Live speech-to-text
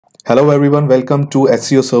Hello everyone, welcome to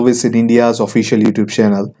SEO Service in India's official YouTube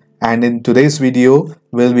channel. And in today's video,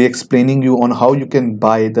 we'll be explaining you on how you can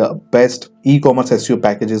buy the best e-commerce SEO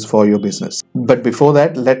packages for your business. But before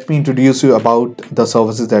that, let me introduce you about the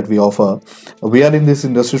services that we offer. We are in this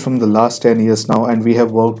industry from the last 10 years now, and we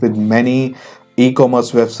have worked with many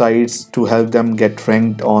e-commerce websites to help them get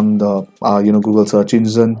ranked on the Google search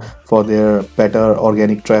engine for their better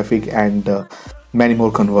organic traffic and many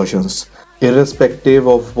more conversions, irrespective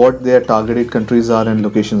of what their targeted countries are and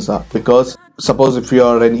locations are. Because suppose if you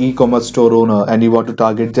are an e-commerce store owner and you want to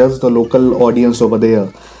target just the local audience over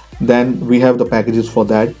there, then we have the packages for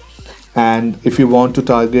that. And if you want to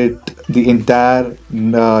target the entire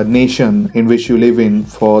nation in which you live in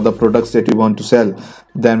for the products that you want to sell,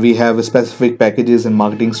 then we have specific packages and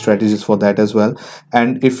marketing strategies for that as well.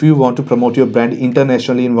 And if you want to promote your brand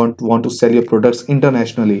internationally and want to sell your products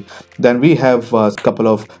internationally, then we have a couple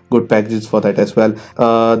of good packages for that as well.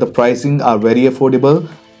 The pricing are very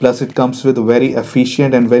affordable, plus it comes with very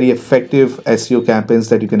efficient and very effective SEO campaigns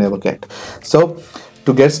that you can ever get. So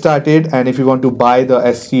to get started, and if you want to buy the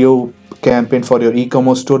SEO campaign for your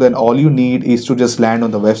e-commerce store, then all you need is to just land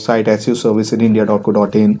on the website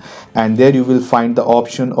seoserviceinindia.co.in, and there you will find the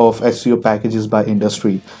option of SEO packages by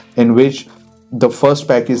industry, in which the first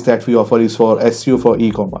package that we offer is for SEO for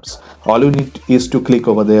e-commerce. All you need is to click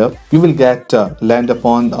over there. You will get land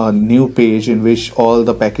upon a new page in which all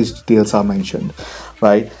the package details are mentioned,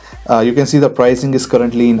 right? You can see the pricing is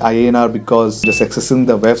currently in INR because just accessing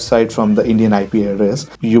the website from the Indian IP address.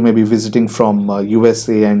 You may be visiting from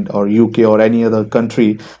USA and or UK or any other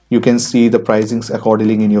country. You can see the pricings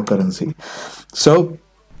accordingly in your currency. So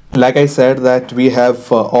like I said, that we have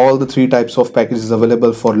all the three types of packages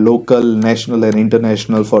available for local, national and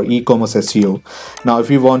international for e-commerce SEO. Now if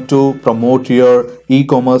you want to promote your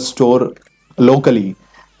e-commerce store locally,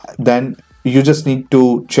 then you just need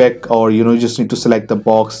to check, or you just need to select the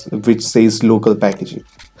box which says local packaging,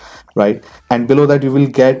 right? And below that you will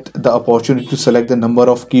get the opportunity to select the number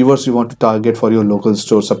of keywords you want to target for your local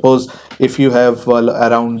store. Suppose if you have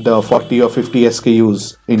around 40 or 50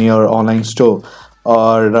 SKUs in your online store,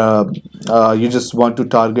 or you just want to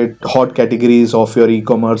target hot categories of your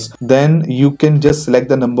e-commerce, then you can just select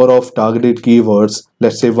the number of targeted keywords,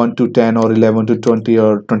 let's say 1 to 10 or 11 to 20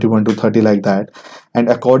 or 21 to 30, like that. And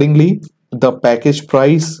accordingly the package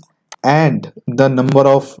price and the number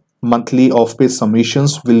of monthly off-page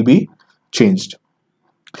submissions will be changed.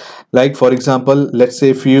 Like for example, let's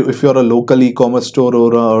say if you're a local e-commerce store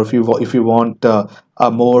owner, or if you want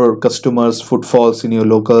more customers footfalls in your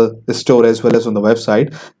local store as well as on the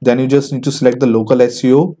website, then you just need to select the local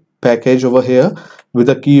SEO package over here with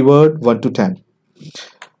the keyword 1 to 10.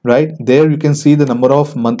 Right there you can see the number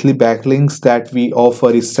of monthly backlinks that we offer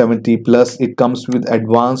is 70 plus. It comes with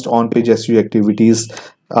advanced on-page SEO activities.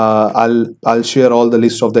 I'll share all the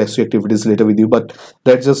list of the SEO activities later with you, but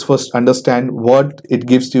let's just first understand what it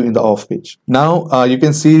gives you in the off page. Now you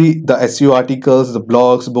can see the SEO articles, the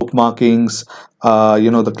blogs, bookmarkings,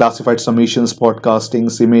 the classified submissions,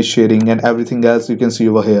 podcastings, image sharing and everything else you can see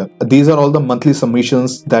over here. These are all the monthly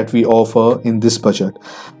submissions that we offer in this budget.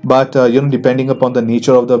 But depending upon the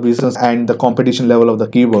nature of the business and the competition level of the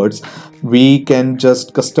keywords, we can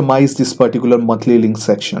just customize this particular monthly link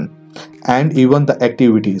section and even the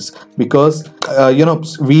activities, because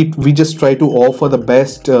we just try to offer the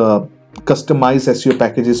best customized SEO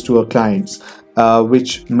packages to our clients,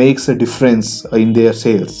 which makes a difference in their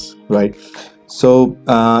sales, right? So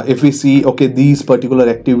if we see, okay, these particular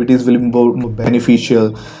activities will be more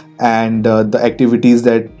beneficial, and the activities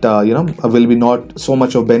that will be not so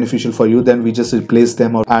much of beneficial for you, then we just replace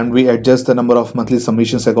them, and we adjust the number of monthly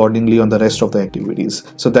submissions accordingly on the rest of the activities.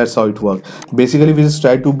 So that's how it works. Basically we just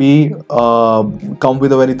try to be come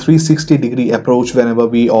with a very 360-degree approach whenever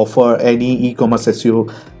we offer any e-commerce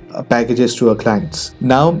SEO packages to our clients.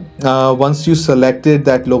 Now once you selected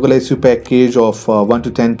that local SEO package of 1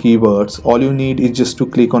 to 10 keywords, all you need is just to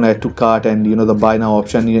click on add to cart and the buy now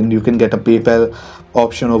option, and you can get a PayPal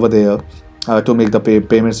option over there to make the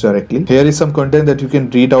payments directly. Here is some content that you can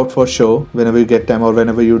read out for sure whenever you get time, or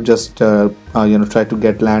whenever you just try to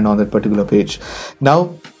get land on that particular page.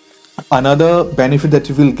 Now another benefit that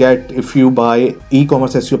you will get if you buy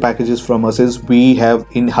e-commerce SEO packages from us is we have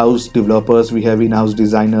in-house developers, we have in-house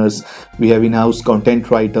designers, we have in-house content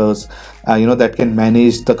writers that can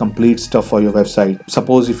manage the complete stuff for your website.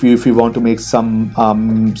 Suppose if you want to make some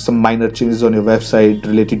minor changes on your website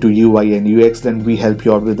related to UI and UX, then we help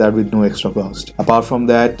you out with that with no extra cost. Apart from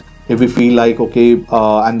that, if we feel like okay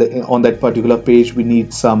on that particular page we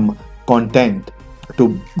need some content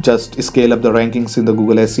to just scale up the rankings in the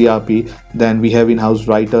Google SERP. Then we have in-house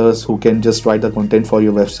writers who can just write the content for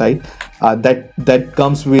your website. That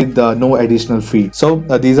comes with no additional fee. So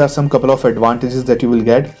these are some couple of advantages that you will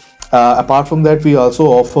get. Apart from that, we also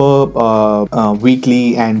offer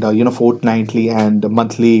weekly and fortnightly and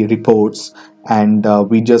monthly reports, and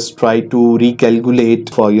we just try to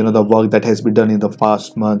recalculate for the work that has been done in the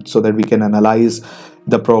past month, so that we can analyze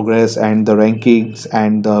the progress and the rankings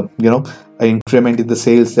and the increment in the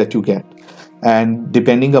sales that you get. And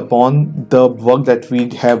depending upon the work that we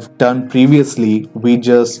have done previously, we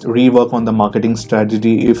just rework on the marketing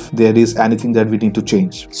strategy if there is anything that we need to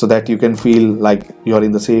change, so that you can feel like you're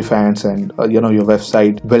in the safe hands, and your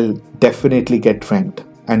website will definitely get ranked,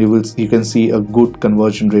 and you can see a good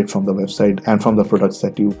conversion rate from the website and from the products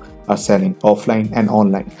that you are selling offline and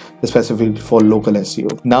online, specifically for local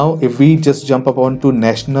SEO. Now if we just jump upon to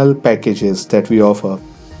national packages that we offer,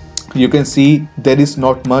 you can see there is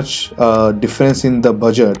not much difference in the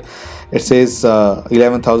budget. It says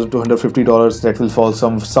 $11,250. That will fall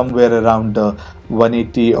somewhere around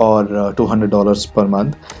 $180 or $200 per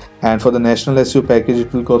month. And for the national SEO package,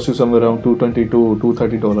 it will cost you somewhere around $220 to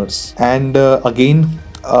 $230. And again,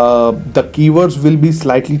 the keywords will be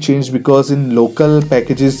slightly changed, because in local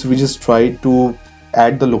packages we just try to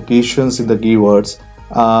add the locations in the keywords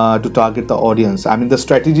to target the audience. I mean, the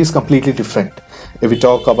strategy is completely different. If we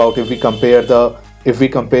compare the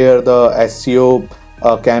SEO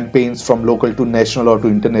campaigns from local to national or to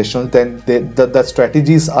international, then the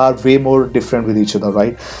strategies are way more different with each other,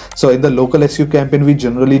 right? So in the local SEO campaign, we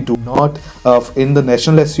generally do not in the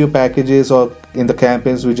national SEO packages or in the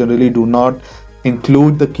campaigns, we generally do not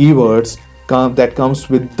include the keywords that comes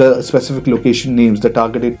with the specific location names, the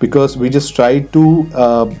targeted, because we just try to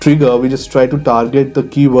target the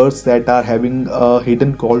keywords that are having a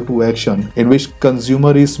hidden call to action, in which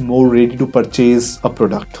consumer is more ready to purchase a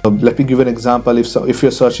product. Let me give an example. If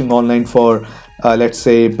you're searching online for let's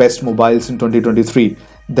say best mobiles in 2023,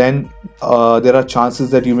 then there are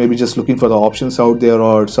chances that you may be just looking for the options out there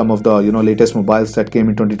or some of the latest mobiles that came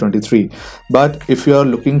in 2023. But if you are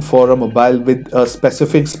looking for a mobile with a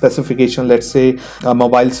specific specification, let's say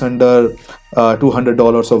mobiles under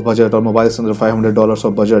 $200 of budget or mobiles under $500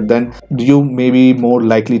 of budget, then you may be more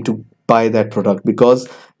likely to buy that product, because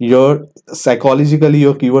psychologically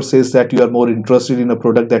your keyword says that you are more interested in a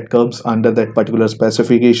product that comes under that particular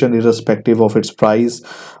specification, irrespective of its price,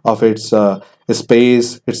 of its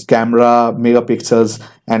space, its camera, megapixels,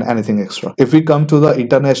 and anything extra. If we come to the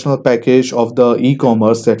international package of the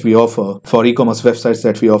e-commerce that we offer, for e-commerce websites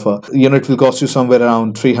that we offer, it will cost you somewhere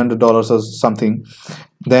around $300 or something.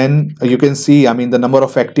 Then you can see, I mean, the number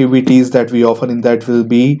of activities that we offer in that will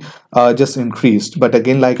be just increased. But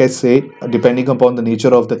again, like I say, depending upon the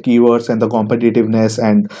nature of the keywords and the competitiveness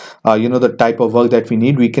and the type of work that we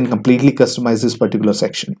need, we can completely customize this particular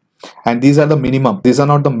section. And these are the minimum. These are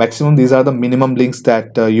not the maximum. These are the minimum links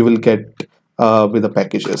that you will get with the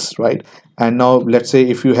packages, right? And now let's say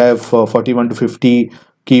if you have 41 to 50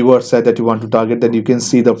 keyword set that you want to target, then you can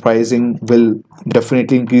see the pricing will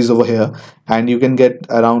definitely increase over here, and you can get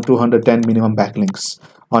around 210 minimum backlinks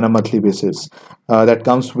on a monthly basis. That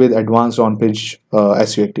comes with advanced on-page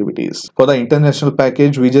SEO activities. For the international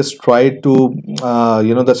package, we just try to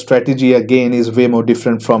the strategy again is way more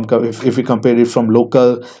different from if we compare it from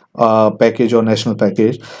local package or national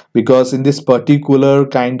package, because in this particular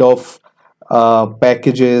kind of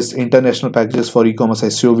packages, international packages for e-commerce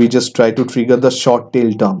SEO, we just try to trigger the short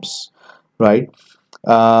tail terms, right?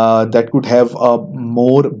 That could have a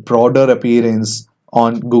more broader appearance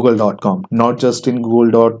on google.com, not just in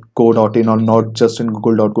google.co.in or not just in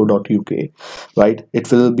google.co.uk, right?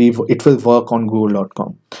 It will work on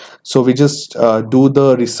google.com. So we just do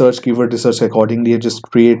the keyword research accordingly, just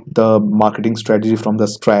create the marketing strategy from the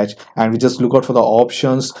scratch, and we just look out for the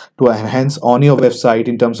options to enhance on your website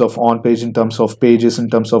in terms of on page, in terms of pages, in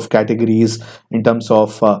terms of categories, in terms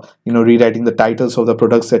of rewriting the titles of the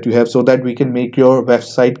products that you have, so that we can make your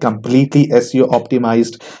website completely SEO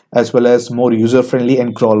optimized, as well as more user friendly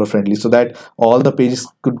and crawler friendly, so that all the pages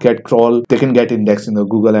could get crawled, they can get indexed in the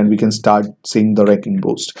Google, and we can start seeing the ranking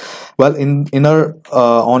boost. Well, in our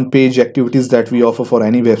on page activities that we offer for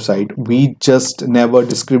any website, we just never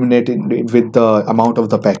discriminate with the amount of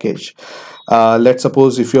the package. Let's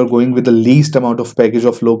suppose if you're going with the least amount of package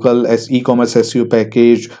of local e-commerce SEO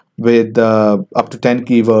package with up to 10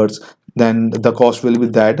 keywords, then the cost will be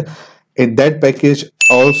that. In that package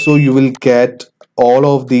also you will get all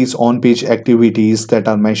of these on-page activities that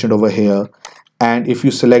are mentioned over here, And if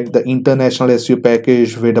you select the international SEO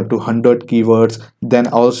package with up to 100 keywords, then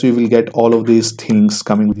also you will get all of these things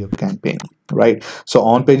coming with your campaign, right? So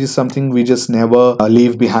on page is something we just never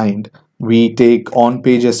leave behind. We take on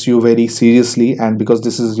page SEO very seriously, and because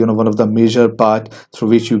this is one of the major part through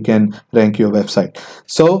which you can rank your website.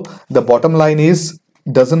 So the bottom line is,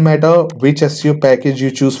 doesn't matter which SEO package you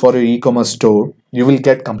choose for your e-commerce store, you will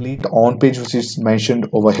get complete on page which is mentioned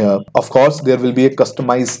over here. Of course, there will be a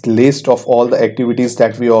customized list of all the activities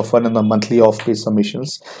that we offer in the monthly off-page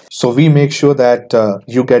submissions. So we make sure that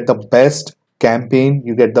you get the best campaign,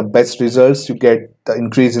 you get the best results, you get the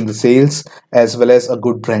increase in the sales as well as a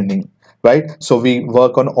good branding, right? So we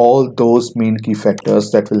work on all those main key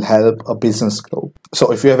factors that will help a business grow.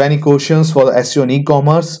 So if you have any questions for the SEO and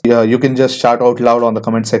e-commerce, you can just shout out loud on the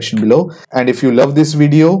comment section below. And if you love this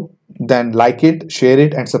video, then like it, share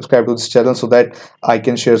it, and subscribe to this channel so that I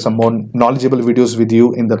can share some more knowledgeable videos with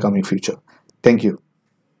you in the coming future. Thank you.